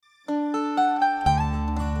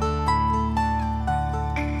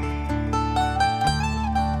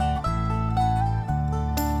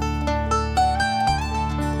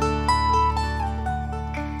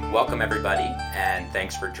Welcome, everybody, and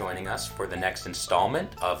thanks for joining us for the next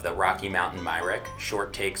installment of the Rocky Mountain MIREC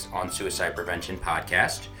Short Takes on Suicide Prevention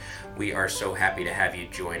podcast. We are so happy to have you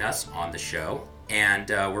join us on the show, and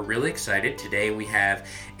we're really excited. Today we have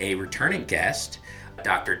a returning guest,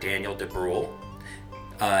 Dr. Daniel DeBruhl.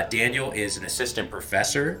 Daniel is an assistant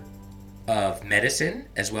professor of medicine,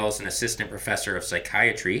 as well as an assistant professor of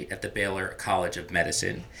psychiatry at the Baylor College of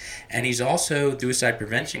Medicine. And he's also suicide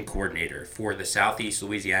prevention coordinator for the Southeast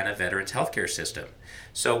Louisiana Veterans Healthcare System.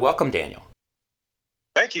 So welcome, Daniel.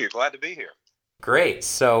 Thank you. Glad to be here. Great.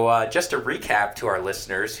 So just to recap to our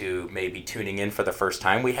listeners who may be tuning in for the first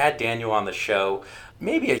time, we had Daniel on the show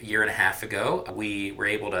maybe a year and a half ago. We were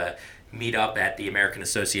able to meet up at the American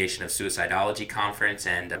Association of Suicidology conference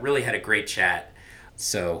and really had a great chat.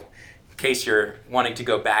 So in case you're wanting to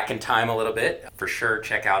go back in time a little bit, for sure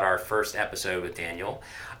check out our first episode with Daniel.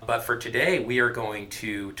 But for today, we are going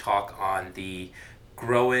to talk on the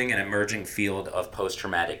growing and emerging field of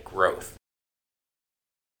post-traumatic growth.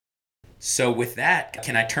 So with that,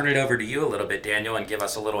 can I turn it over to you a little bit, Daniel, and give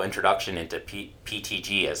us a little introduction into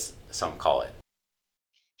PTG, as some call it?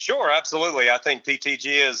 Sure, absolutely. I think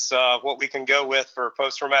PTG is what we can go with for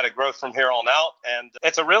post-traumatic growth from here on out. And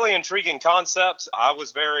it's a really intriguing concept. I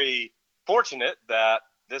was very fortunate that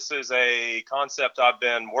this is a concept I've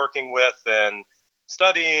been working with and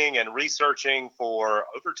studying and researching for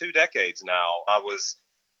over 2 decades now. I was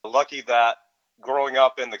lucky that growing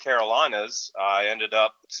up in the Carolinas, I ended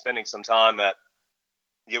up spending some time at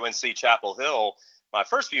UNC Chapel Hill my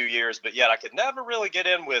first few years, but yet I could never really get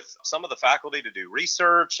in with some of the faculty to do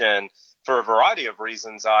research. And for a variety of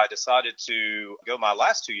reasons, I decided to go my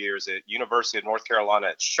last 2 years at University of North Carolina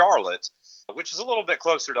at Charlotte, which is a little bit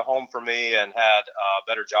closer to home for me and had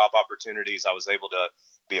better job opportunities. I was able to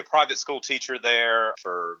be a private school teacher there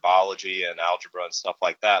for biology and algebra and stuff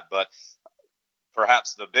like that. But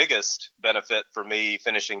perhaps the biggest benefit for me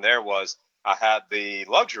finishing there was I had the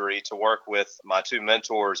luxury to work with my 2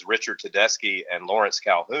 mentors, Richard Tedeschi and Lawrence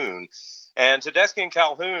Calhoun. And Tedeschi and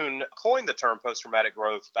Calhoun coined the term post-traumatic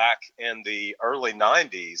growth back in the early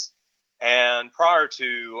 90s. And prior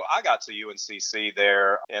to, I got to UNCC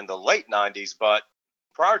there in the late 90s, but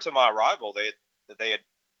prior to my arrival, they had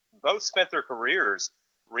both spent their careers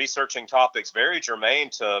researching topics very germane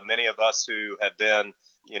to many of us who had been,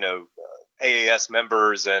 AAS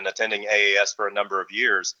members and attending AAS for a number of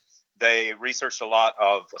years. They researched a lot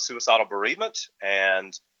of suicidal bereavement,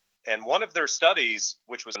 and one of their studies,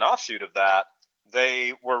 which was an offshoot of that,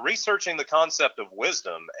 they were researching the concept of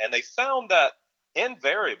wisdom, and they found that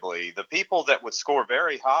invariably the people that would score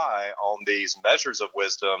very high on these measures of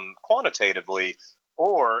wisdom quantitatively,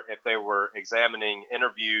 or if they were examining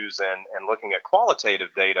interviews and looking at qualitative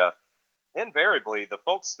data, invariably the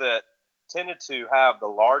folks that tended to have the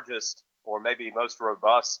largest or maybe most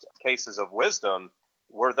robust cases of wisdom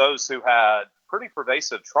were those who had pretty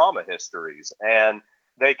pervasive trauma histories. And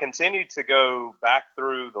they continued to go back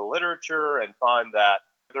through the literature and find that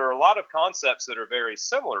there are a lot of concepts that are very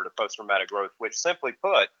similar to post-traumatic growth, which simply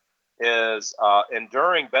put is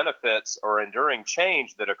enduring benefits or enduring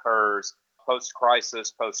change that occurs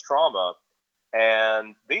post-crisis, post-trauma.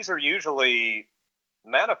 And these are usually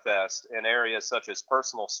manifest in areas such as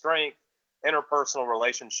personal strength, interpersonal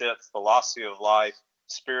relationships, philosophy of life,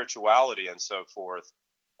 spirituality, and so forth.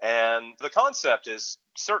 And the concept is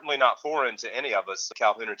certainly not foreign to any of us.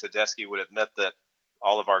 Calhoun and Tedeschi would admit that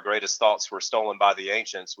all of our greatest thoughts were stolen by the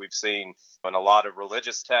ancients. We've seen in a lot of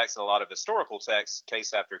religious texts and a lot of historical texts,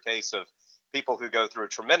 case after case of people who go through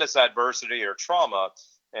tremendous adversity or trauma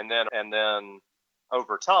and then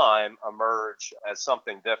over time emerge as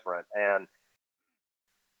something different. And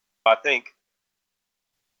I think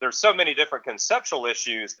there's so many different conceptual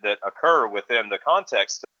issues that occur within the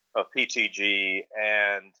context of PTG,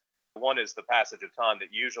 and one is the passage of time, that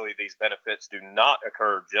usually these benefits do not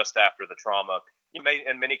occur just after the trauma. You may,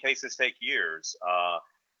 in many cases, take years.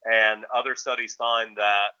 And other studies find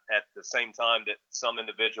that at the same time that some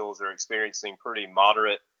individuals are experiencing pretty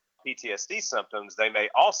moderate PTSD symptoms, they may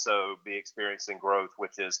also be experiencing growth,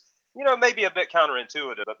 which is, maybe a bit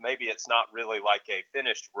counterintuitive, but maybe it's not really like a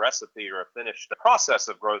finished recipe or a finished process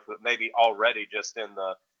of growth, but maybe already just in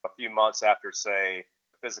a few months after, say,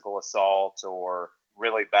 physical assault or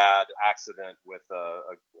really bad accident with a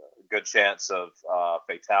good chance of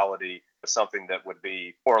fatality, something that would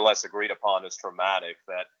be more or less agreed upon as traumatic,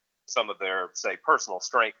 that some of their, say, personal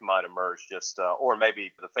strength might emerge or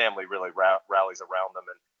maybe the family really rallies around them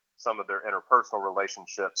and some of their interpersonal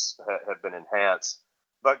relationships have been enhanced.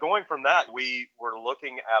 But going from that, we were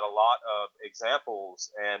looking at a lot of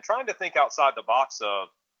examples and trying to think outside the box of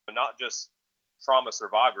not just trauma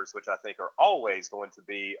survivors, which I think are always going to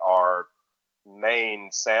be our main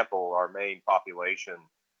sample, our main population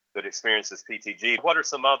that experiences PTG. What are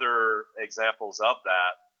some other examples of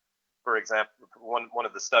that? For example, one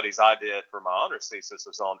of the studies I did for my honors thesis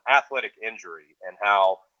was on athletic injury and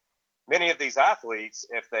how many of these athletes,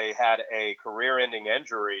 if they had a career-ending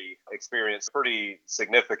injury, experienced pretty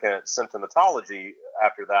significant symptomatology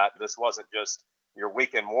after that. This wasn't just your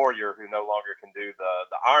weekend warrior who no longer can do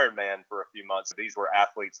the Ironman for a few months. These were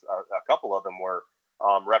athletes, a couple of them were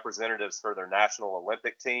representatives for their national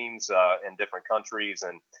Olympic teams in different countries,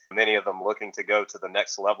 and many of them looking to go to the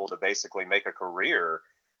next level to basically make a career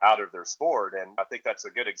out of their sport. And I think that's a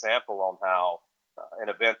good example on how an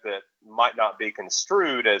event that might not be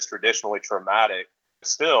construed as traditionally traumatic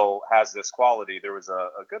still has this quality. There was a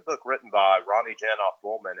good book written by Ronnie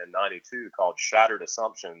Janoff-Woolman in '92 called Shattered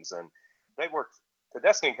Assumptions, and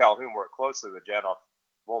Tedeschi and Calhoun worked closely with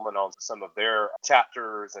Janoff-Woolman on some of their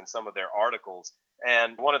chapters and some of their articles.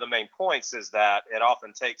 And one of the main points is that it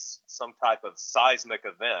often takes some type of seismic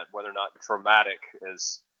event, whether or not traumatic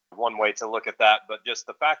is one way to look at that, but just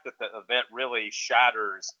the fact that the event really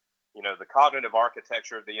shatters, the cognitive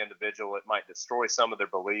architecture of the individual. It might destroy some of their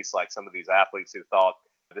beliefs, like some of these athletes who thought,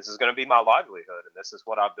 this is going to be my livelihood and this is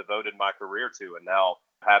what I've devoted my career to. And now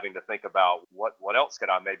having to think about what else could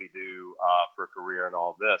I maybe do for a career and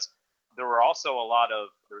all of this. There was also a lot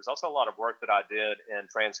of work that I did in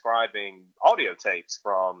transcribing audio tapes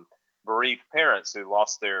from bereaved parents who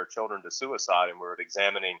lost their children to suicide, and we're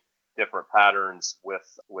examining different patterns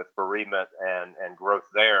with bereavement and growth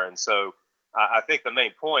there. And so I think the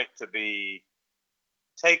main point to be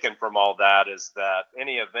taken from all that is that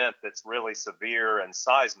any event that's really severe and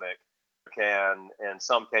seismic can, in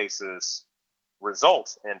some cases,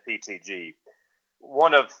 result in PTG.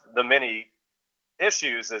 One of the many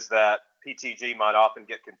issues is that PTG might often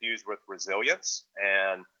get confused with resilience,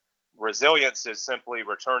 and resilience is simply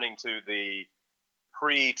returning to the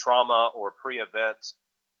pre-trauma or pre-event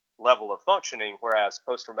level of functioning, whereas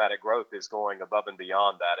post-traumatic growth is going above and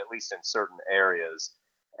beyond that, at least in certain areas.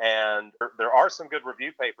 And there are some good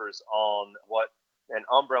review papers on what an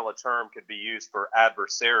umbrella term could be used for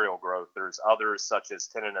adversarial growth. There's others such as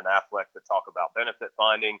Tennant and Affleck that talk about benefit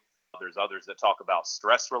finding. There's others that talk about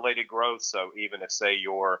stress-related growth. So even if, say,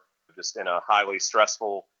 you're just in a highly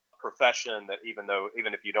stressful profession, that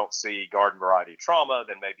even if you don't see garden variety trauma,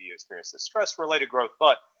 then maybe you experience the stress-related growth.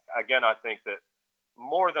 But again, I think that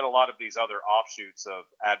more than a lot of these other offshoots of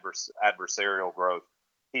adversarial growth,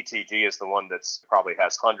 PTG is the one that's probably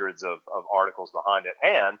has hundreds of articles behind it.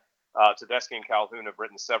 And Tedeschi and Calhoun have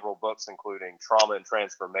written several books, including Trauma and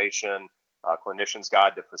Transformation, Clinician's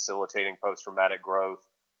Guide to Facilitating Post-Traumatic Growth.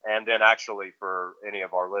 And then actually for any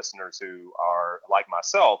of our listeners who are like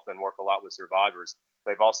myself and work a lot with survivors,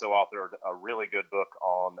 they've also authored a really good book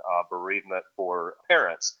on bereavement for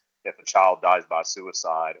parents if a child dies by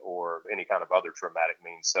suicide or any kind of other traumatic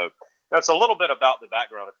means. So that's a little bit about the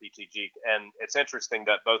background of PTG. And it's interesting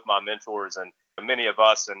that both my mentors and many of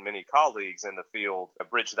us and many colleagues in the field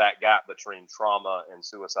bridge that gap between trauma and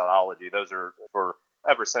suicidology. Those are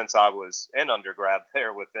ever since I was in undergrad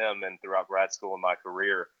there with them and throughout grad school and my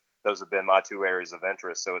career, those have been my two areas of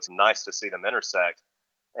interest. So it's nice to see them intersect.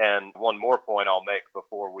 And one more point I'll make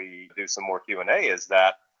before we do some more Q&A is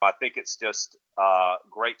that I think it's just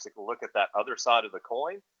great to look at that other side of the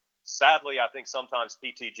coin. Sadly, I think sometimes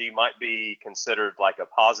PTG might be considered like a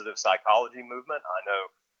positive psychology movement. I know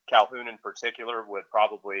Calhoun in particular would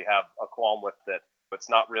probably have a qualm with that. It's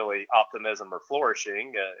not really optimism or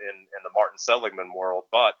flourishing in the Martin Seligman world,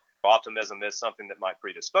 but optimism is something that might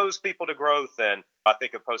predispose people to growth. And I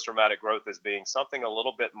think of post-traumatic growth as being something a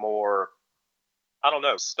little bit more,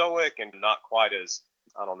 stoic and not quite as,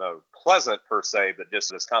 pleasant per se, but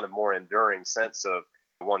just this kind of more enduring sense of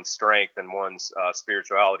one's strength and one's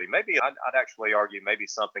spirituality. Maybe I'd actually argue maybe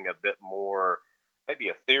something a bit more, maybe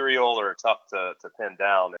ethereal or tough to pin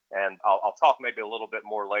down. And I'll talk maybe a little bit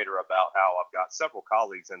more later about how I've got several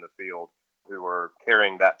colleagues in the field who are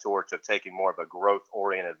carrying that torch of taking more of a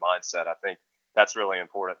growth-oriented mindset. I think that's really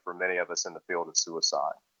important for many of us in the field of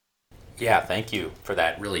suicide. Yeah, thank you for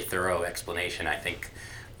that really thorough explanation. I think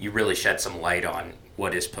you really shed some light on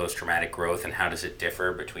what is post-traumatic growth and how does it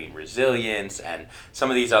differ between resilience and some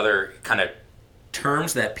of these other kind of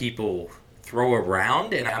terms that people throw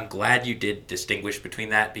around. And I'm glad you did distinguish between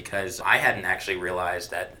that, because I hadn't actually realized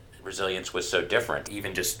that resilience was so different.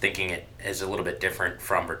 Even just thinking it as a little bit different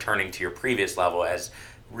from returning to your previous level as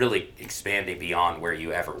really expanding beyond where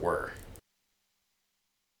you ever were.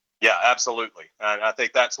 Yeah, absolutely. And I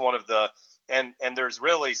think that's one of the, and there's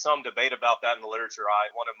really some debate about that in the literature.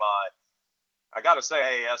 One of my I got to say,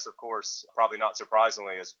 AAS, of course, probably not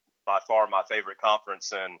surprisingly, is by far my favorite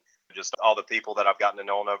conference, and just all the people that I've gotten to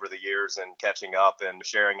know over the years and catching up and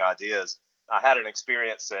sharing ideas. I had an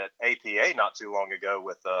experience at APA not too long ago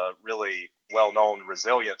with a really well-known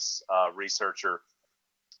resilience researcher.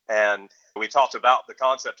 And we talked about the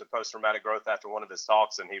concept of post-traumatic growth after one of his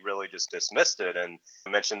talks, and he really just dismissed it and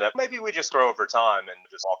mentioned that maybe we just grow over time, and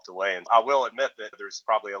just walked away. And I will admit that there's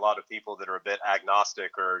probably a lot of people that are a bit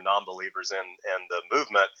agnostic or non-believers in the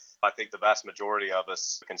movement. I think the vast majority of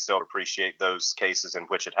us can still appreciate those cases in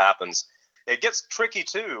which it happens. It gets tricky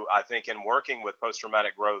too, I think, in working with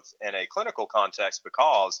post-traumatic growth in a clinical context,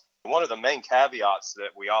 because one of the main caveats that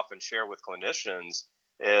we often share with clinicians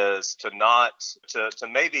is to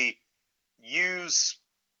maybe use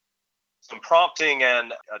some prompting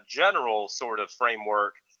and a general sort of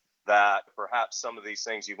framework that perhaps some of these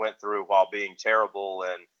things you went through while being terrible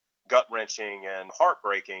and gut-wrenching and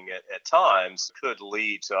heartbreaking at times could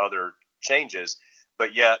lead to other changes.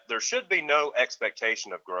 But yet there should be no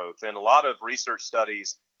expectation of growth. In a lot of research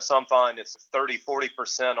studies, some find it's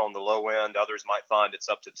 30-40% on the low end. Others might find it's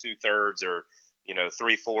up to 2/3 or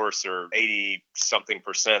 3/4 or 80 something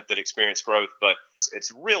percent that experience growth. But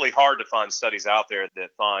it's really hard to find studies out there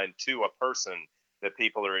that find to a person that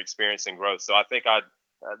people are experiencing growth. So I think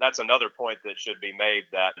that's another point that should be made,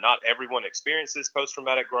 that not everyone experiences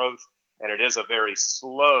post-traumatic growth. And it is a very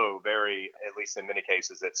slow, at least in many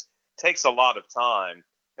cases, it takes a lot of time.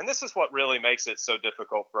 And this is what really makes it so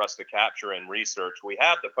difficult for us to capture in research. We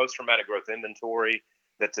have the post-traumatic growth inventory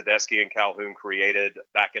that Tedeschi and Calhoun created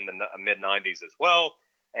back in the mid-90s as well.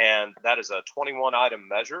 And that is a 21-item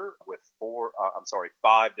measure with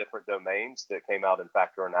 5 different domains that came out in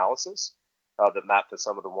factor analysis that mapped to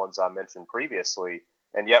some of the ones I mentioned previously.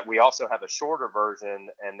 And yet we also have a shorter version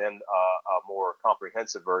and then a more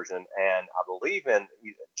comprehensive version. And I believe in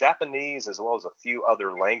Japanese as well as a few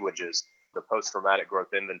other languages, the post-traumatic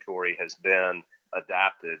growth inventory has been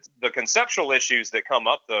adapted. The conceptual issues that come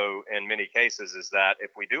up, though, in many cases is that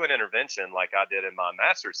if we do an intervention like I did in my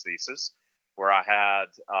master's thesis, where I had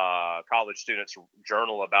college students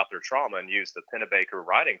journal about their trauma and use the Pennebaker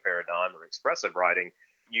writing paradigm or expressive writing,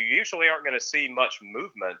 you usually aren't going to see much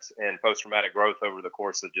movement in post-traumatic growth over the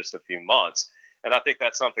course of just a few months. And I think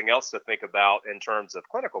that's something else to think about in terms of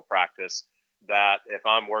clinical practice, that if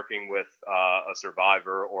I'm working with a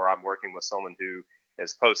survivor or I'm working with someone who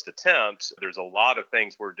is post-attempt, there's a lot of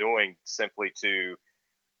things we're doing simply to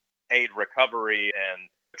aid recovery and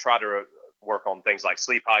try to work on things like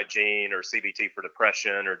sleep hygiene or CBT for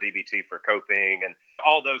depression or DBT for coping. And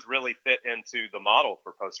all those really fit into the model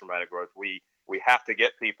for post-traumatic growth. We have to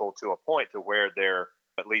get people to a point to where they're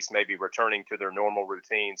at least maybe returning to their normal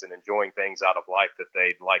routines and enjoying things out of life that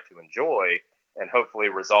they'd like to enjoy, and hopefully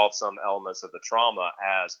resolve some elements of the trauma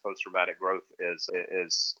as post-traumatic growth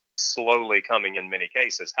is slowly coming in many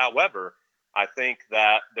cases. However, I think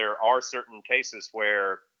that there are certain cases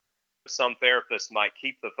where some therapists might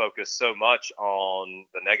keep the focus so much on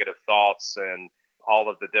the negative thoughts and all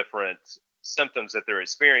of the different symptoms that they're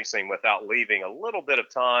experiencing without leaving a little bit of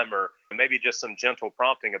time or maybe just some gentle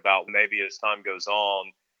prompting about maybe as time goes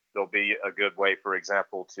on, there'll be a good way, for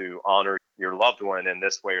example, to honor your loved one in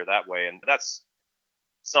this way or that way. And that's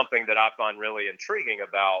something that I find really intriguing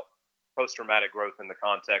about post-traumatic growth in the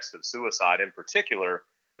context of suicide in particular.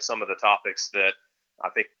 Some of the topics that I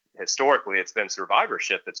think historically it's been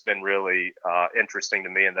survivorship that's been really interesting to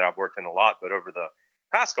me and that I've worked in a lot, but over the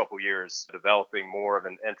past couple of years, developing more of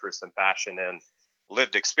an interest and passion in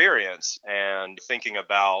lived experience and thinking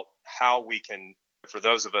about how we can, for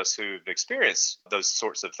those of us who've experienced those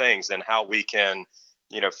sorts of things, and how we can,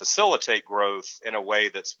 facilitate growth in a way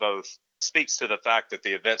that's both speaks to the fact that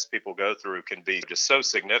the events people go through can be just so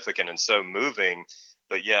significant and so moving,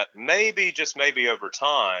 but yet maybe, just maybe over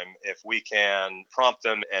time, if we can prompt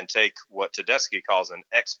them and take what Tedeschi calls an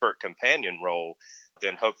expert companion role,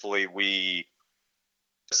 then hopefully we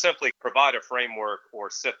simply provide a framework or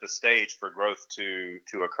set the stage for growth to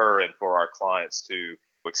occur and for our clients to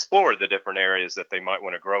explore the different areas that they might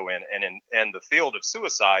want to grow in. And in the field of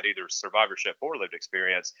suicide, either survivorship or lived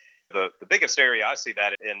experience, the biggest area I see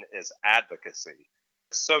that in is advocacy.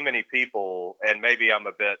 So many people, and maybe I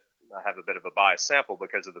have a bit of a biased sample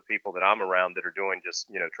because of the people that I'm around that are doing just,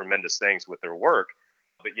 tremendous things with their work.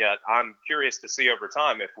 But yet I'm curious to see over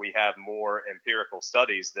time if we have more empirical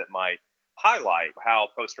studies that might highlight how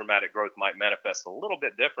post-traumatic growth might manifest a little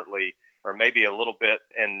bit differently, or maybe a little bit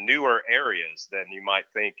in newer areas than you might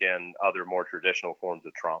think in other more traditional forms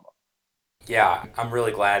of trauma. Yeah, I'm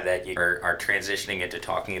really glad that you are transitioning into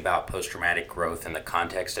talking about post traumatic growth in the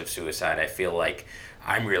context of suicide. I feel like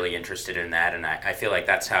I'm really interested in that, and I feel like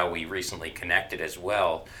that's how we recently connected as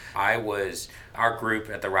well. Our group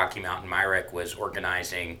at the Rocky Mountain Myrick was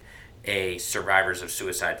organizing a Survivors of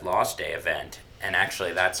Suicide Loss Day event, and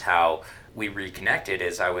actually that's how we reconnected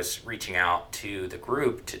as I was reaching out to the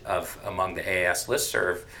group of among the AAS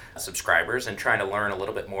listserv subscribers and trying to learn a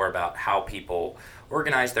little bit more about how people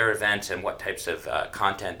organize their events and what types of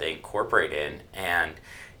content they incorporate in. And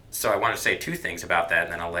so I want to say two things about that,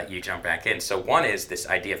 and then I'll let you jump back in. So one is this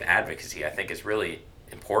idea of advocacy, I think, is really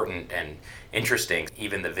important and interesting.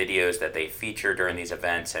 Even the videos that they feature during these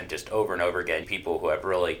events, and just over and over again, people who have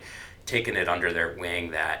really taken it under their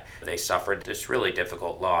wing that they suffered this really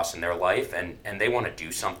difficult loss in their life, and they want to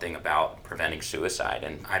do something about preventing suicide.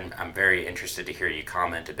 And I'm very interested to hear you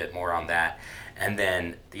comment a bit more on that. And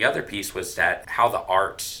then the other piece was that how the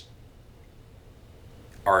arts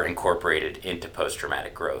are incorporated into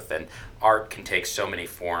post-traumatic growth, and art can take so many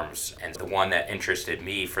forms, and the one that interested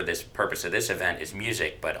me for this purpose of this event is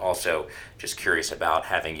music, but also just curious about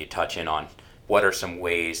having you touch in on what are some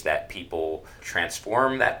ways that people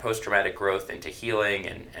transform that post-traumatic growth into healing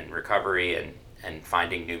and recovery and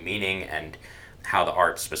finding new meaning, and how the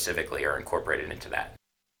arts specifically are incorporated into that.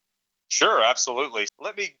 Sure, absolutely.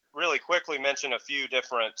 Let me really quickly mention a few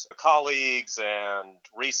different colleagues and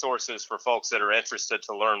resources for folks that are interested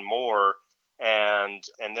to learn more, and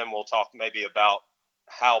then we'll talk maybe about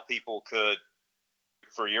how people could,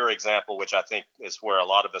 for your example, which I think is where a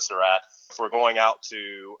lot of us are at, if we're going out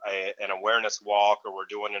to an awareness walk, or we're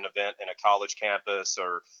doing an event in a college campus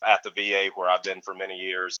or at the VA where I've been for many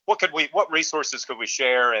years, what resources could we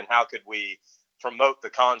share, and how could we promote the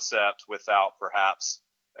concept without perhaps,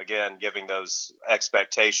 again, giving those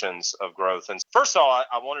expectations of growth? And first of all,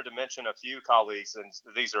 I wanted to mention a few colleagues, and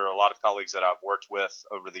these are a lot of colleagues that I've worked with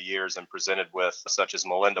over the years and presented with, such as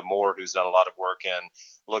Melinda Moore, who's done a lot of work in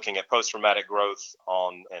looking at post-traumatic growth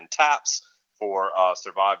and TAPS for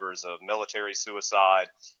survivors of military suicide.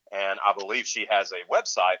 And I believe she has a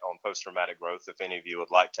website on post-traumatic growth if any of you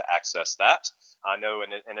would like to access that. I know,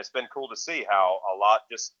 and it's been cool to see how a lot,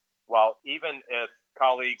 just while even if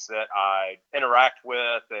colleagues that I interact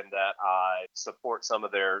with and that I support some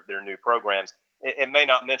of their new programs, it may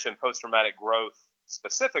not mention post-traumatic growth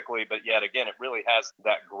specifically, but yet again, it really has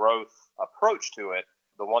that growth approach to it.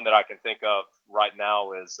 The one that I can think of right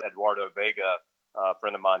now is Eduardo Vega, a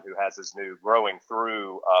friend of mine who has his new Growing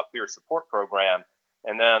Through peer support program.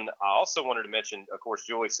 And then I also wanted to mention, of course,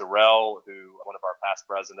 Julie Sorrell, who one of our past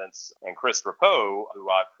presidents, and Chris Rapeau, who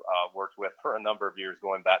I've worked with for a number of years,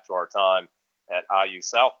 going back to our time at IU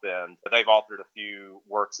South Bend. They've authored a few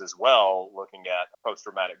works as well, looking at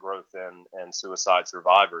post-traumatic growth and suicide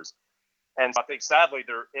survivors. And I think, sadly,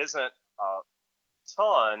 there isn't a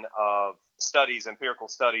ton of studies, empirical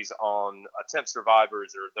studies on attempt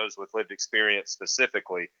survivors or those with lived experience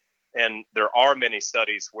specifically. And there are many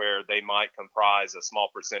studies where they might comprise a small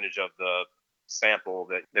percentage of the sample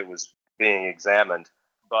that was being examined.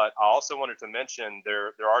 But I also wanted to mention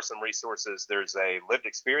there are some resources. There's a lived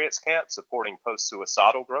experience camp supporting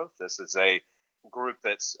post-suicidal growth. This is a group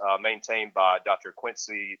that's maintained by Dr.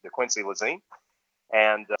 Quincy Lazine.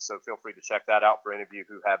 And so feel free to check that out for any of you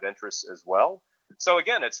who have interests as well. So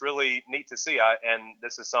again, it's really neat to see. And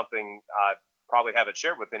this is something I probably haven't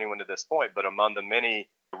shared with anyone at this point, but among the many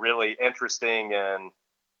really interesting and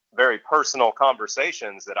very personal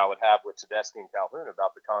conversations that I would have with Tedeschi and Calhoun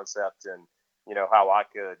about the concept, and how I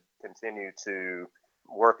could continue to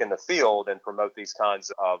work in the field and promote these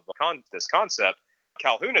kinds of this concept.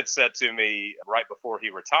 Calhoun had said to me right before he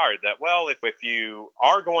retired that, well, if you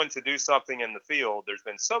are going to do something in the field, there's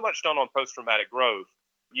been so much done on post-traumatic growth,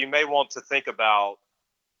 you may want to think about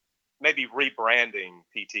maybe rebranding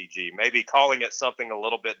PTG, maybe calling it something a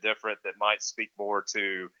little bit different that might speak more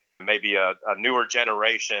to maybe a newer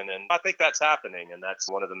generation. And I think that's happening. And that's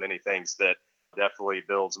one of the many things that definitely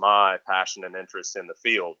builds my passion and interest in the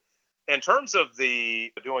field. In terms of the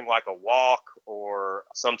doing like a walk or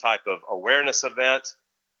some type of awareness event,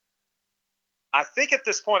 I think at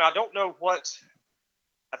this point, I don't know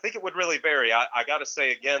I think it would really vary. I got to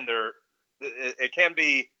say again, it can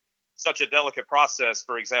be such a delicate process.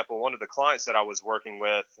 For example, one of the clients that I was working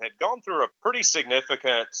with had gone through a pretty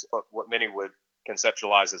significant, what many would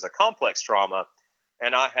conceptualize as a complex trauma.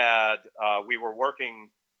 And we were working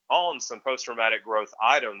on some post-traumatic growth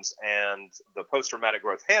items, and the post-traumatic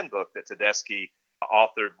growth handbook that Tedeschi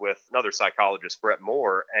authored with another psychologist, Brett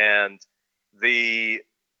Moore. And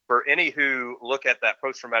for any who look at that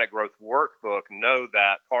post-traumatic growth workbook, know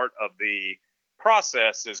that part of the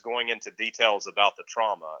process is going into details about the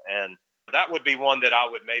trauma. And that would be one that I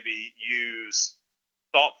would maybe use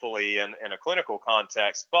thoughtfully in a clinical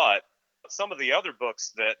context. But some of the other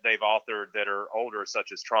books that they've authored that are older,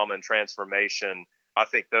 such as Trauma and Transformation, I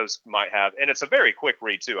think those might have, and it's a very quick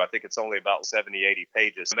read too. I think it's only about 70, 80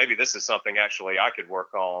 pages. So maybe this is something actually I could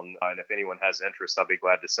work on. And if anyone has interest, I'll be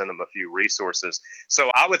glad to send them a few resources. So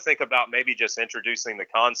I would think about maybe just introducing the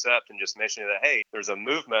concept and just mentioning that, hey, there's a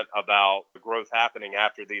movement about growth happening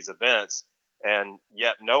after these events. And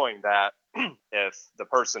yet knowing that if the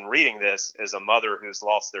person reading this is a mother who's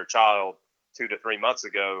lost their child 2 to 3 months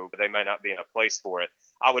ago, they may not be in a place for it.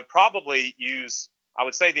 I would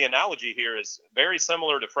say the analogy here is very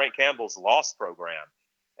similar to Frank Campbell's Lost program,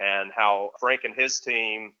 and how Frank and his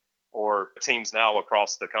team, or teams now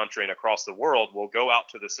across the country and across the world, will go out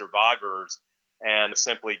to the survivors and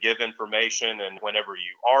simply give information. And whenever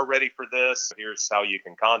you are ready for this, here's how you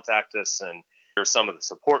can contact us, and here's some of the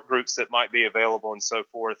support groups that might be available, and so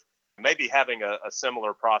forth. Maybe having a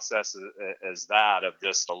similar process as that, of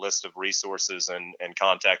just a list of resources and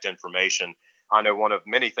contact information. I know one of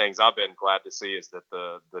many things I've been glad to see is that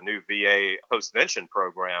the new VA postvention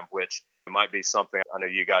program, which might be something I know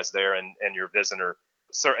you guys there and your visitor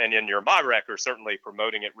and in your MyRec are certainly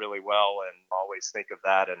promoting it really well, and always think of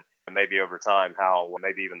that, and maybe over time how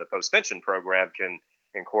maybe even the postvention program can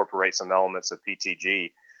incorporate some elements of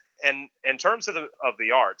PTG. And in terms of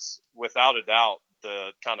the arts, without a doubt,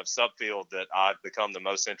 the kind of subfield that I've become the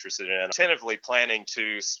most interested in, tentatively planning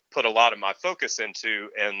to put a lot of my focus into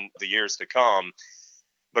in the years to come.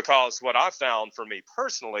 Because what I found for me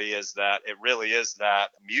personally is that it really is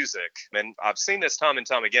that music. And I've seen this time and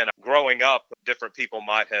time again. Growing up, different people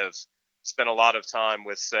might have spent a lot of time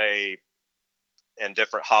with, say, and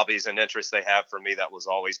different hobbies and interests they have. For me, that was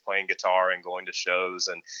always playing guitar and going to shows,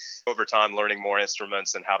 and over time learning more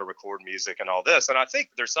instruments and how to record music and all this. And I think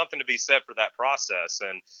there's something to be said for that process.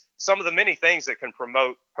 And some of the many things that can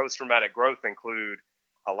promote post-traumatic growth include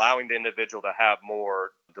allowing the individual to have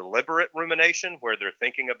more deliberate rumination, where they're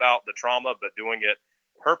thinking about the trauma, but doing it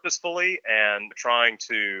purposefully and trying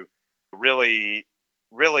to really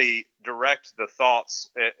direct the thoughts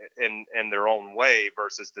in their own way,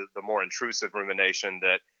 versus the more intrusive rumination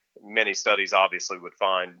that many studies obviously would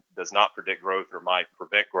find does not predict growth, or might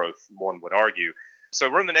prevent growth, one would argue. So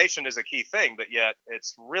rumination is a key thing, but yet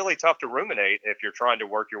it's really tough to ruminate if you're trying to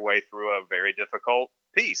work your way through a very difficult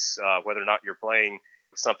piece, whether or not you're playing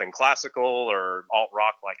something classical or alt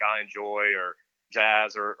rock like I enjoy, or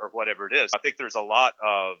jazz, or whatever it is. I think there's a lot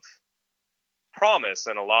of promise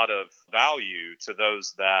and a lot of value to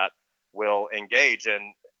those that will engage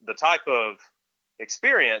in the type of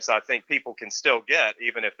experience I think people can still get,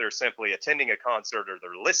 even if they're simply attending a concert or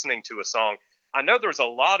they're listening to a song. I know there's a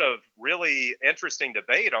lot of really interesting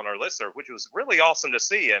debate on our listserv, which was really awesome to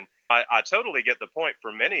see. And I totally get the point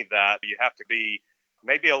for many that you have to be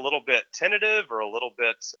maybe a little bit tentative or a little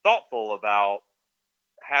bit thoughtful about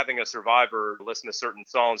having a survivor listen to certain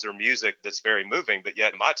songs or music that's very moving. But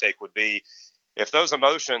yet my take would be, if those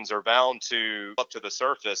emotions are bound to up to the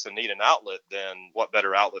surface and need an outlet, then what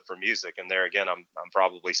better outlet for music? And there again, I'm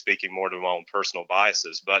probably speaking more to my own personal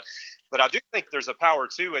biases, but I do think there's a power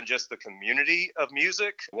too in just the community of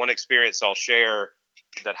music. One experience I'll share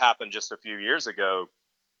that happened just a few years ago,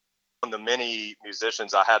 one of the many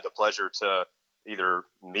musicians I had the pleasure to either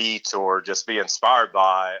meet or just be inspired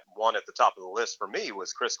by, one at the top of the list for me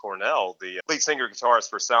was Chris Cornell, the lead singer guitarist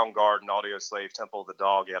for Soundgarden, Audioslave, Temple of the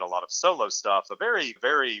Dog. He had a lot of solo stuff, a very,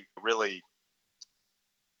 very, really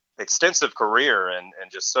extensive career, and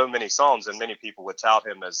just so many songs, and many people would tout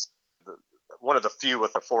him as one of the few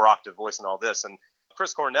with a 4-octave voice and all this. And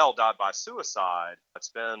Chris Cornell died by suicide. It's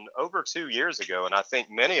been over 2 years ago, and I think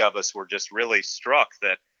many of us were just really struck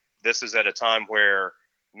that this is at a time where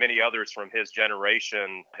many others from his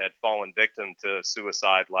generation had fallen victim to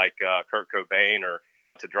suicide, like Kurt Cobain, or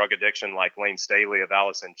to drug addiction like Lane Staley of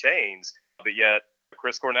Alice in Chains. But yet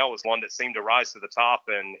Chris Cornell was one that seemed to rise to the top,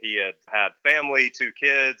 and he had family, 2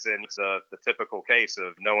 kids, and it's the typical case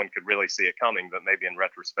of no one could really see it coming, but maybe in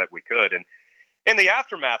retrospect we could. And in the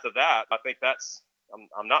aftermath of that, I think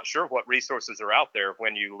I'm not sure what resources are out there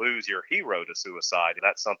when you lose your hero to suicide.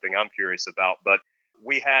 That's something I'm curious about. But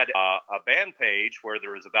we had a band page where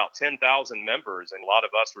there was about 10,000 members, and a lot of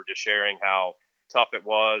us were just sharing how tough it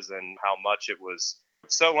was and how much it was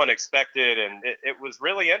so unexpected. And it was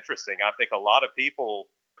really interesting. I think a lot of people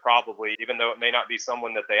probably, even though it may not be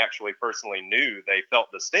someone that they actually personally knew, they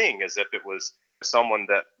felt the sting as if it was someone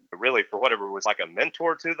that really, for whatever, was like a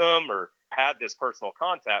mentor to them or had this personal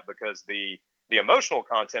contact, because the emotional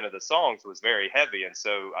content of the songs was very heavy. And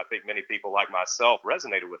so I think many people like myself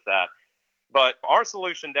resonated with that. But our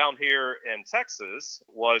solution down here in Texas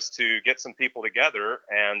was to get some people together,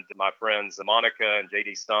 and my friends Monica and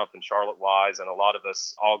JD Stump and Charlotte Wise and a lot of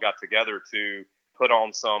us all got together to put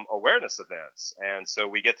on some awareness events. And so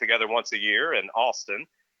we get together once a year in Austin,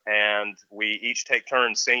 and we each take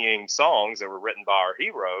turns singing songs that were written by our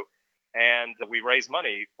hero. And we raise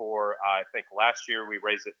money for, I think last year we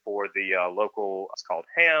raised it for the local, it's called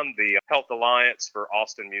HAM, the Health Alliance for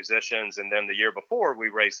Austin Musicians. And then the year before, we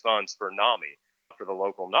raised funds for NAMI, for the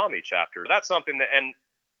local NAMI chapter. That's something that, and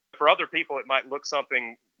for other people, it might look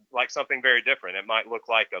something very different. It might look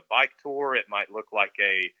like a bike tour. It might look like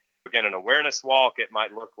an awareness walk. It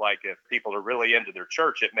might look like, if people are really into their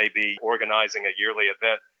church, it may be organizing a yearly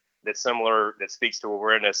event that's similar, that speaks to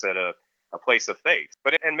awareness at a place of faith.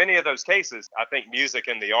 But in many of those cases, I think music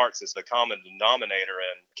and the arts is the common denominator.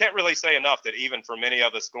 And can't really say enough that even for many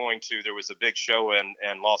of us there was a big show in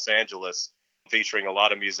Los Angeles featuring a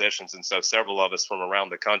lot of musicians. And so several of us from around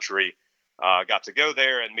the country got to go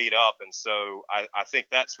there and meet up. And so I think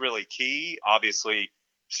that's really key. Obviously,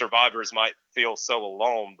 survivors might feel so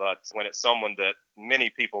alone, but when it's someone that many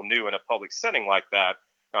people knew in a public setting like that,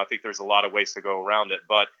 I think there's a lot of ways to go around it.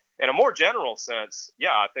 But in a more general sense,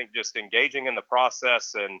 yeah, I think just engaging in the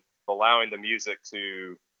process and allowing the music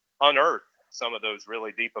to unearth some of those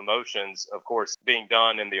really deep emotions, of course, being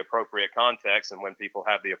done in the appropriate context and when people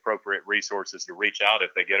have the appropriate resources to reach out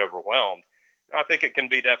if they get overwhelmed, I think it can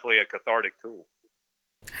be definitely a cathartic tool.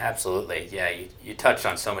 Absolutely. Yeah, you touched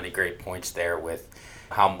on so many great points there with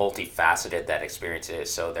how multifaceted that experience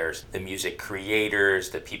is. So there's the music creators,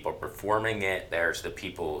 the people performing it, there's the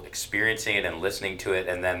people experiencing it and listening to it,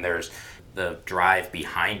 and then there's the drive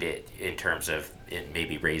behind it in terms of it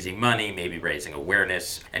maybe raising money, maybe raising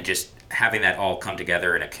awareness, and just having that all come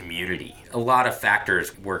together in a community. A lot of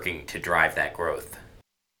factors working to drive that growth.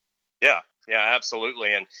 Yeah,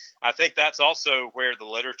 absolutely. And I think that's also where the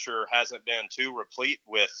literature hasn't been too replete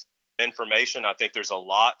with information. I think there's a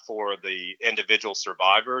lot for the individual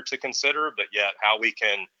survivor to consider, but yet how we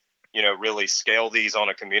can, really scale these on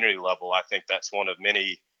a community level, I think that's one of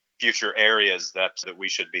many future areas that we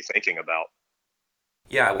should be thinking about.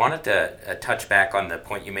 Yeah, I wanted to touch back on the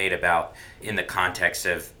point you made about in the context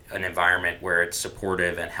of an environment where it's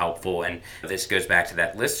supportive and helpful. And this goes back to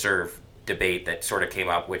that listserv debate that sort of came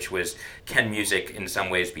up, which was, can music in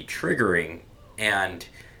some ways be triggering, and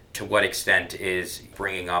to what extent is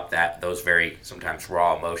bringing up those very sometimes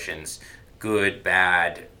raw emotions good,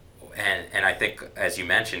 bad, and I think, as you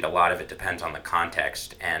mentioned, a lot of it depends on the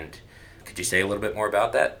context. And could you say a little bit more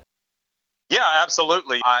about that? Yeah,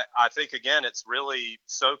 absolutely. I think, again, it's really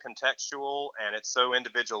so contextual and it's so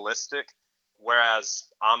individualistic, whereas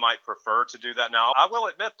I might prefer to do that now. I will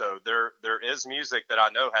admit, though, there is music that I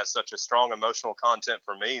know has such a strong emotional content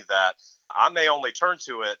for me that I may only turn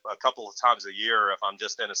to it a couple of times a year if I'm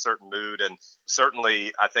just in a certain mood. And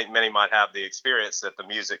certainly, I think many might have the experience that the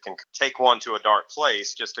music can take one to a dark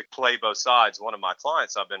place. Just to play both sides, one of my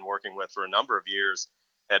clients I've been working with for a number of years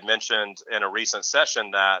had mentioned in a recent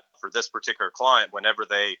session that for this particular client, whenever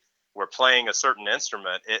they were playing a certain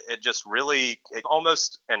instrument, it just really, it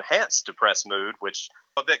almost enhanced depressed mood, which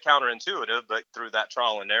a bit counterintuitive, but through that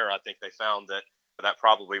trial and error, I think they found that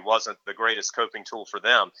probably wasn't the greatest coping tool for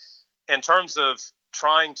them. In terms of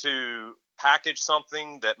trying to package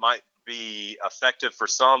something that might be effective for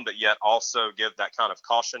some, but yet also give that kind of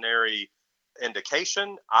cautionary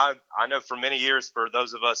indication, I know for many years, for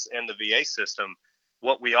those of us in the VA system,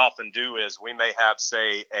 what we often do is we may have,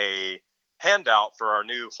 say, a handout for our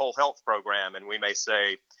new whole health program, and we may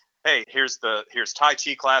say, hey, here's Tai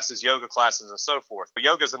Chi classes, yoga classes, and so forth. But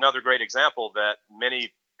yoga is another great example that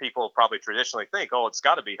many people probably traditionally think, oh, it's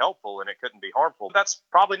got to be helpful and it couldn't be harmful. That's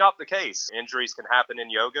probably not the case. Injuries can happen in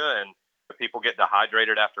yoga, and people get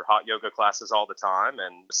dehydrated after hot yoga classes all the time.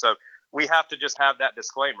 And so we have to just have that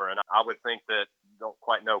disclaimer. And I would think that don't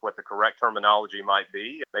quite know what the correct terminology might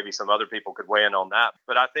be. Maybe some other people could weigh in on that.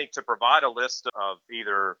 But I think to provide a list of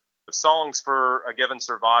either songs for a given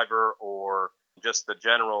survivor or just the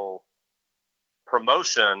general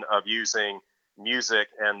promotion of using music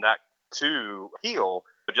and that to heal,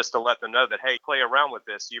 just to let them know that, hey, play around with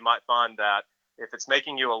this. You might find that if it's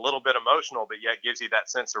making you a little bit emotional, but yet gives you that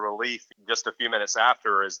sense of relief just a few minutes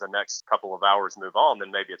after as the next couple of hours move on,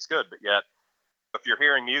 then maybe it's good. But yet, if you're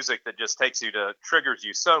hearing music that just triggers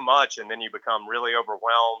you so much, and then you become really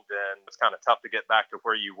overwhelmed and it's kind of tough to get back to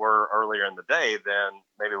where you were earlier in the day, then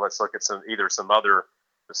maybe let's look at some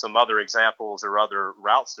other examples or other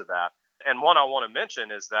routes to that. And one I want to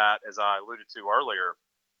mention is that, as I alluded to earlier,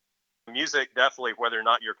 music definitely, whether or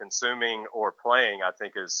not you're consuming or playing, I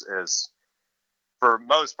think is for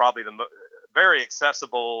most probably very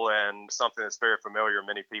accessible and something that's very familiar.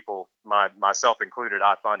 Many people, myself included,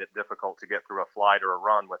 I find it difficult to get through a flight or a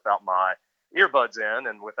run without my earbuds in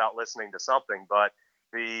and without listening to something. But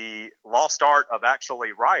the lost art of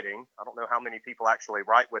actually writing, I don't know how many people actually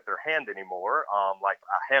write with their hand anymore, like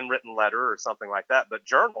a handwritten letter or something like that. But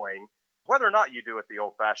journaling, whether or not you do it the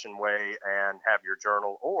old-fashioned way and have your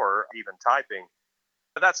journal or even typing,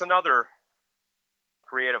 that's another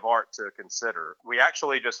creative art to consider. We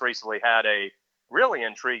actually just recently had a really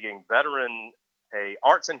intriguing a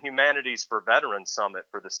Arts and Humanities for Veterans Summit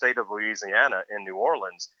for the state of Louisiana in New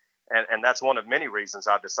Orleans. And that's one of many reasons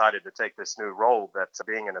I've decided to take this new role, that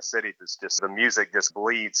being in a city that's just, the music just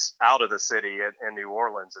bleeds out of the city in New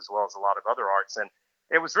Orleans, as well as a lot of other arts. And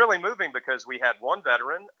it was really moving because we had one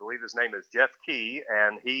veteran, I believe his name is Jeff Key,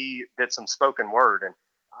 and he did some spoken word. And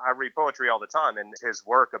I read poetry all the time, and his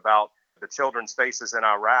work about the children's faces in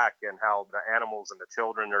Iraq and how the animals and the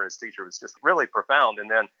children are his teacher was just really profound. And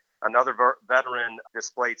then another veteran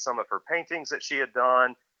displayed some of her paintings that she had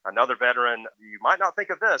done. Another veteran, you might not think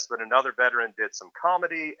of this, but another veteran did some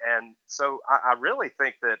comedy. And so I really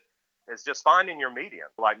think that it's just finding your medium.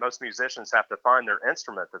 Like most musicians have to find their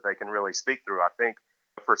instrument that they can really speak through. I think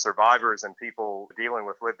for survivors and people dealing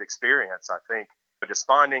with lived experience, I think just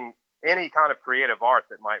finding any kind of creative art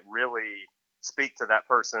that might really speak to that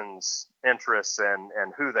person's interests and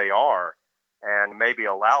who they are, and maybe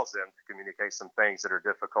allows them to communicate some things that are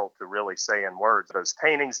difficult to really say in words. Those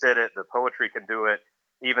paintings did it, the poetry can do it,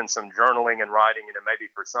 even some journaling and writing, and maybe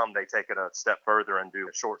for some they take it a step further and do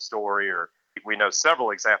a short story. Or we know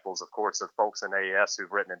several examples, of course, of folks in AES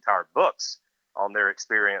who've written entire books on their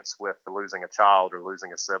experience with losing a child or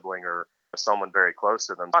losing a sibling or someone very close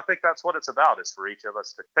to them. I think that's what it's about, is for each of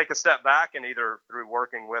us to take a step back and either through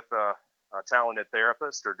working with a talented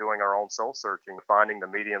therapist or doing our own soul searching, finding the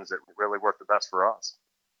mediums that really work the best for us.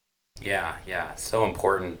 Yeah. So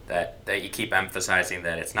important that you keep emphasizing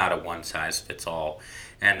that it's not a one size fits all,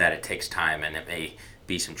 and that it takes time, and it may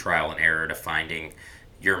be some trial and error to finding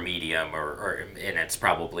your medium, and it's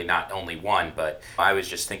probably not only one. But I was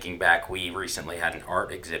just thinking back, we recently had an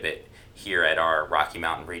art exhibit here at our Rocky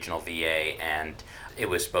Mountain Regional VA, and it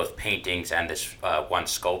was both paintings and this one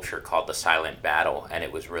sculpture called The Silent Battle, and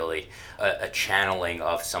it was really a channeling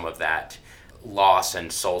of some of that loss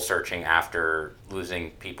and soul searching after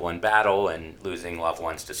losing people in battle and losing loved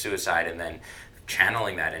ones to suicide, and then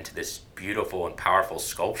channeling that into this beautiful and powerful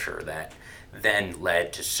sculpture that then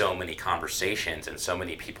led to so many conversations and so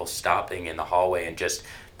many people stopping in the hallway, and just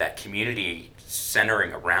that community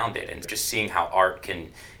centering around it, and just seeing how art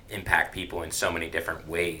can impact people in so many different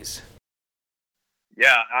ways.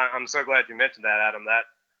 Yeah, I'm so glad you mentioned that, Adam. That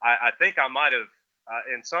I think I might have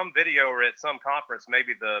in some video or at some conference,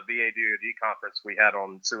 maybe the VA DoD conference we had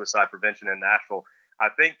on suicide prevention in Nashville. I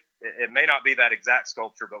think it may not be that exact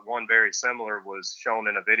sculpture, but one very similar was shown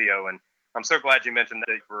in a video. And I'm so glad you mentioned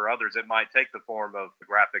that. For others, it might take the form of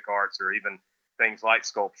graphic arts or even things like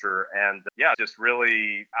sculpture. And yeah, just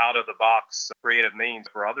really out of the box creative means.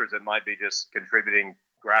 For others, it might be just contributing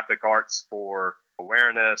graphic arts for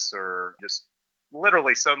awareness, or just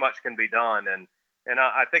literally so much can be done. And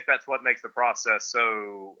I think that's what makes the process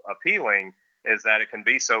so appealing, is that it can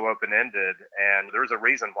be so open-ended. And there's a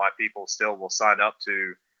reason why people still will sign up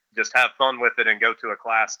to just have fun with it and go to a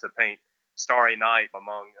class to paint Starry Night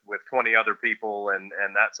with 20 other people and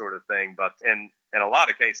that sort of thing. But in a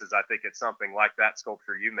lot of cases, I think it's something like that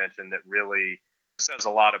sculpture you mentioned that really says a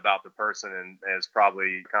lot about the person and is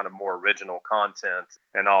probably kind of more original content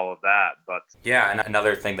and all of that. But yeah, and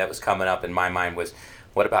another thing that was coming up in my mind was,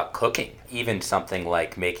 what about cooking? Even something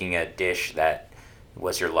like making a dish that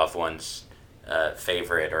was your loved one's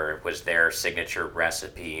favorite, or was their signature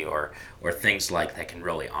recipe, or things like that can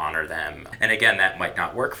really honor them. And again, that might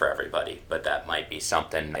not work for everybody, but that might be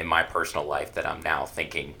something in my personal life that I'm now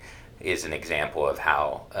thinking is an example of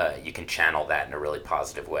how you can channel that in a really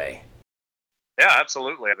positive way. Yeah,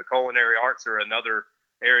 absolutely. The culinary arts are another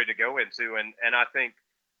area to go into. And I think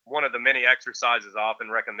one of the many exercises I often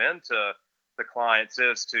recommend to the clients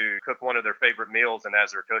is to cook one of their favorite meals. And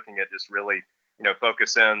as they're cooking it, just really,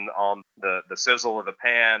 focus in on the sizzle of the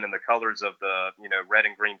pan and the colors of the, red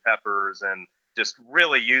and green peppers, and just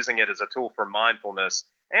really using it as a tool for mindfulness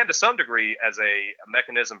and to some degree as a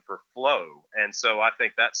mechanism for flow. And so I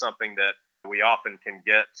think that's something that we often can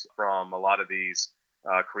get from a lot of these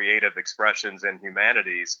creative expressions in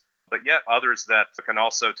humanities, but yet others that can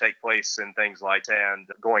also take place in things like and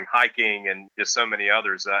going hiking and just so many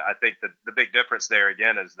others. I think that the big difference there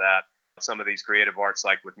again is that some of these creative arts,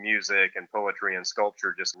 like with music and poetry and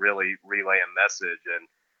sculpture, just really relay a message. And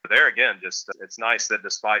there again, just it's nice that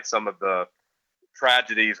despite some of the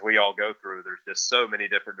tragedies we all go through. There's just so many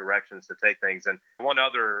different directions to take things. And one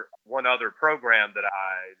other program that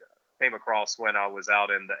I came across when I was out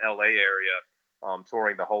in the LA area,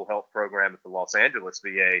 touring the whole health program at the Los Angeles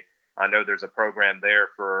VA. I know there's a program there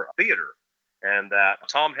for theater, and that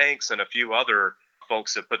Tom Hanks and a few other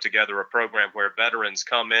folks have put together a program where veterans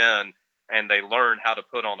come in and they learn how to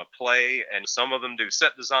put on a play. And some of them do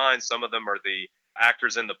set design, some of them are the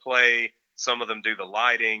actors in the play, some of them do the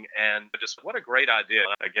lighting. And just what a great idea.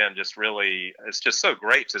 Again, just really, it's just so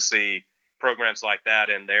great to see programs like that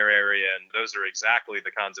in their area. And those are exactly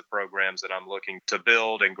the kinds of programs that I'm looking to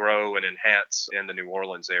build and grow and enhance in the New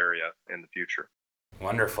Orleans area in the future.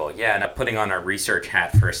 Wonderful. Yeah, and putting on our research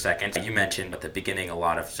hat for a second, you mentioned at the beginning a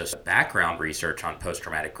lot of just background research on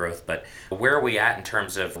post-traumatic growth, but where are we at in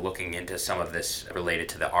terms of looking into some of this related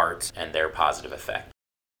to the arts and their positive effect?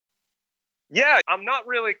 Yeah, I'm not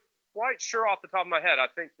really quite sure off the top of my head. I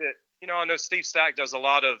think that, I know Steve Stack does a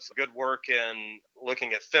lot of good work in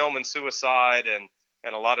looking at film and suicide and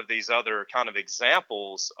a lot of these other kind of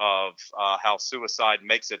examples of how suicide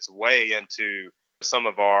makes its way into some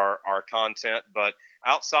of our content. But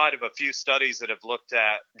outside of a few studies that have looked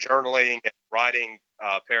at journaling and writing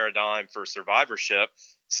paradigm for survivorship,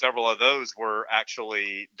 several of those were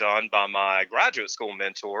actually done by my graduate school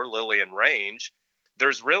mentor, Lillian Range.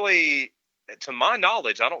 There's really, to my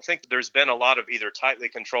knowledge, I don't think there's been a lot of either tightly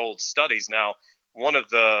controlled studies. Now, one of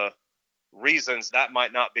the reasons that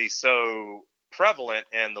might not be so prevalent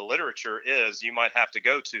in the literature is you might have to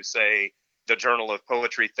go to, say, the Journal of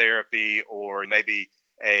Poetry Therapy, or maybe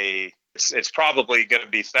it's probably going to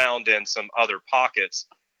be found in some other pockets.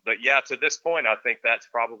 But yeah, to this point, I think that's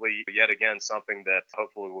probably yet again something that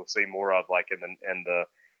hopefully we'll see more of, like in the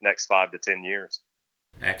next 5 to 10 years.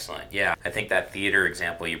 Excellent. Yeah, I think that theater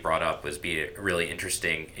example you brought up was a really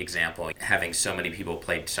interesting example. Having so many people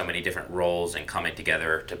played so many different roles and coming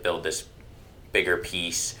together to build this bigger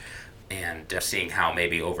piece, and seeing how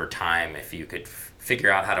maybe over time, if you could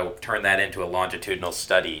figure out how to turn that into a longitudinal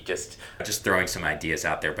study, just throwing some ideas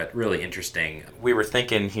out there, but really interesting. We were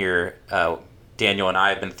thinking here, Daniel and I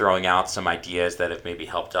have been throwing out some ideas that have maybe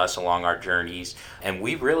helped us along our journeys, and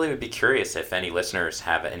we really would be curious if any listeners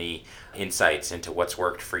have any insights into what's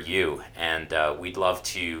worked for you, and we'd love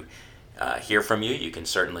to hear from you. You can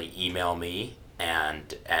certainly email me,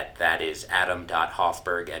 and that is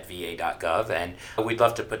adam.hoffberg@va.gov, and we'd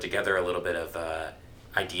love to put together a little bit of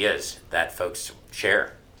ideas that folks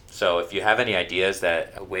share. So if you have any ideas,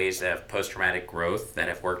 ways of post-traumatic growth that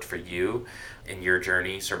have worked for you in your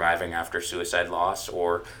journey surviving after suicide loss,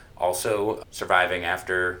 or also surviving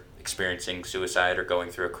after experiencing suicide or going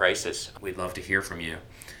through a crisis, we'd love to hear from you.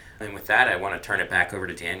 And with that, I want to turn it back over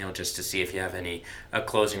to Daniel just to see if you have any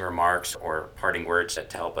closing remarks or parting words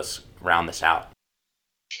to help us round this out.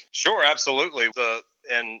 Sure, absolutely.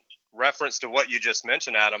 In reference to what you just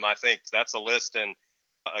mentioned, Adam, I think that's a list. And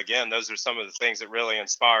again, those are some of the things that really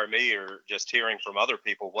inspire me, or just hearing from other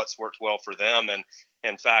people what's worked well for them. And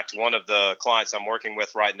in fact, one of the clients I'm working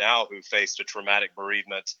with right now who faced a traumatic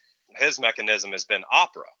bereavement, his mechanism has been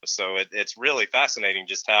opera. So it's really fascinating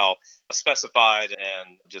just how specified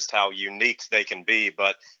and just how unique they can be.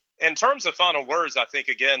 But in terms of final words, I think,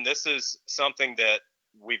 again, this is something that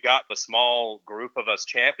we've got a small group of us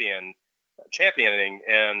championing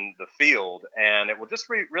in the field. And it will just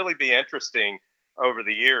really be interesting over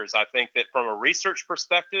the years. I think that from a research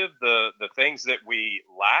perspective, the things that we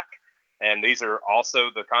lack, and these are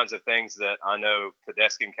also the kinds of things that I know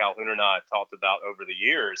Tedeschi and Calhoun and I have talked about over the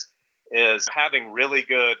years, is having really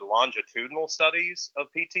good longitudinal studies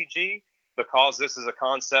of PTG, because this is a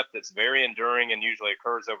concept that's very enduring and usually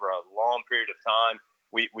occurs over a long period of time.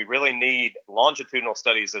 We really need longitudinal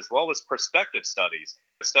studies as well as prospective studies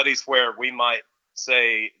where we might,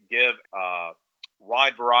 say, give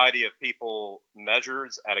wide variety of people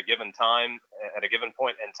measures at a given time, at a given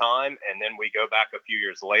point in time, and then we go back a few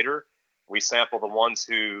years later. We sample the ones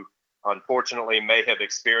who unfortunately may have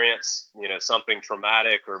experienced, something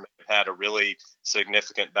traumatic, or had a really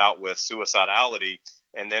significant bout with suicidality,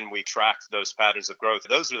 and then we track those patterns of growth.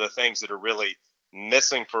 Those are the things that are really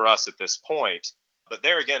missing for us at this point. But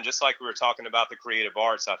there again, just like we were talking about the creative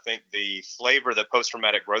arts, I think the flavor that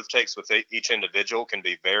post-traumatic growth takes with each individual can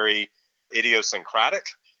be very idiosyncratic.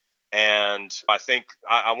 And I think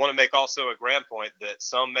I want to make also a grand point that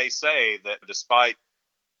some may say that despite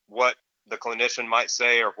what the clinician might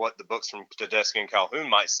say, or what the books from Tedeschi and Calhoun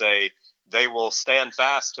might say, they will stand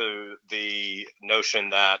fast to the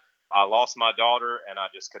notion that I lost my daughter and I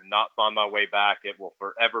just could not find my way back. It will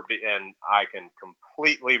forever be, and I can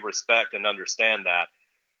completely respect and understand that.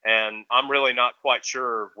 And I'm really not quite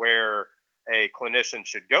sure where a clinician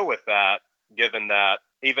should go with that, given that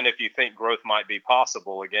even if you think growth might be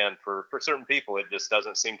possible, again, for certain people, it just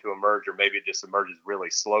doesn't seem to emerge, or maybe it just emerges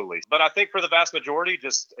really slowly. But I think for the vast majority,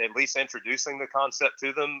 just at least introducing the concept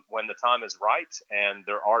to them when the time is right. And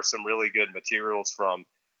there are some really good materials from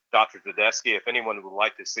Dr. Tedeschi. If anyone would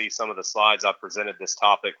like to see some of the slides, I presented this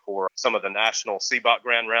topic for some of the national CBOT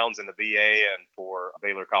grand rounds in the VA and for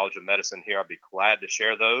Baylor College of Medicine here. I'd be glad to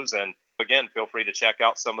share those. And again, feel free to check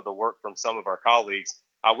out some of the work from some of our colleagues.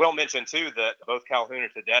 I will mention, too, that both Calhoun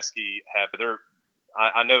and Tedeschi have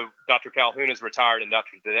I know Dr. Calhoun is retired and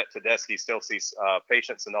Dr. Tedeschi still sees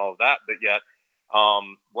patients and all of that, but yet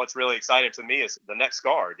what's really exciting to me is the next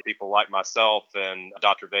guard. People like myself and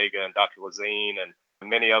Dr. Vega and Dr. Lazine and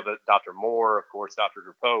many of it, Dr. Moore, of course, Dr.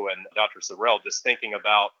 Drapeau and Dr. Sorrell, just thinking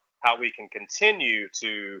about how we can continue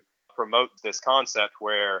to promote this concept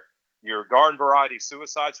where your garden variety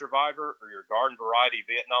suicide survivor or your garden variety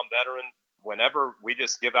Vietnam veteran, whenever we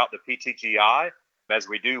just give out the PTGI, as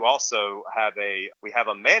we do also have we have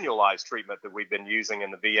a manualized treatment that we've been using in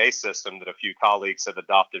the VA system that a few colleagues have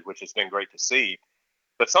adopted, which has been great to see.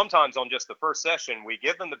 But sometimes on just the first session, we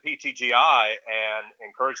give them the PTGI and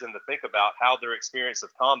encourage them to think about how their experience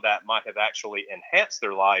of combat might have actually enhanced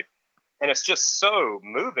their life. And it's just so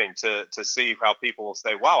moving to see how people will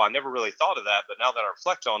say, wow, I never really thought of that, but now that I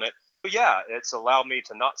reflect on it, but yeah, it's allowed me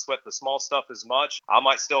to not sweat the small stuff as much. I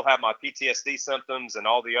might still have my PTSD symptoms and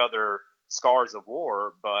all the other scars of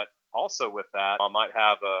war, but also with that, I might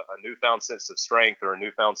have a newfound sense of strength or a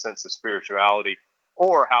newfound sense of spirituality,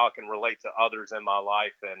 or how I can relate to others in my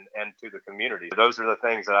life and to the community. Those are the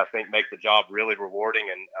things that I think make the job really rewarding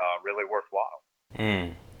and really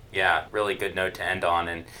worthwhile. Yeah, really good note to end on.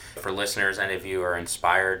 And for listeners, any of you are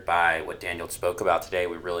inspired by what Daniel spoke about today,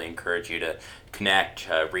 we really encourage you to connect,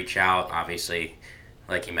 reach out. Obviously,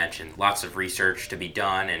 like you mentioned, lots of research to be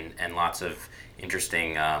done and lots of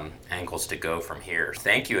interesting angles to go from here.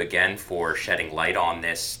 Thank you again for shedding light on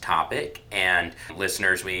this topic. And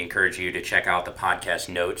listeners, we encourage you to check out the podcast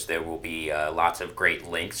notes. There will be lots of great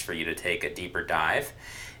links for you to take a deeper dive.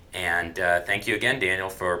 And thank you again, Daniel,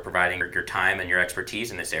 for providing your time and your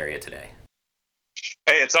expertise in this area today.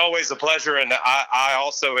 Hey, it's always a pleasure. And I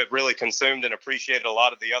also have really consumed and appreciated a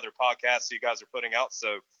lot of the other podcasts you guys are putting out.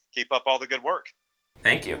 So keep up all the good work.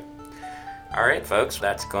 Thank you. All right, folks,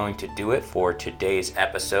 that's going to do it for today's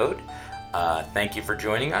episode. Thank you for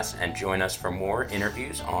joining us, and join us for more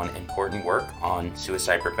interviews on important work on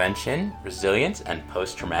suicide prevention, resilience, and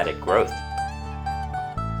post-traumatic growth.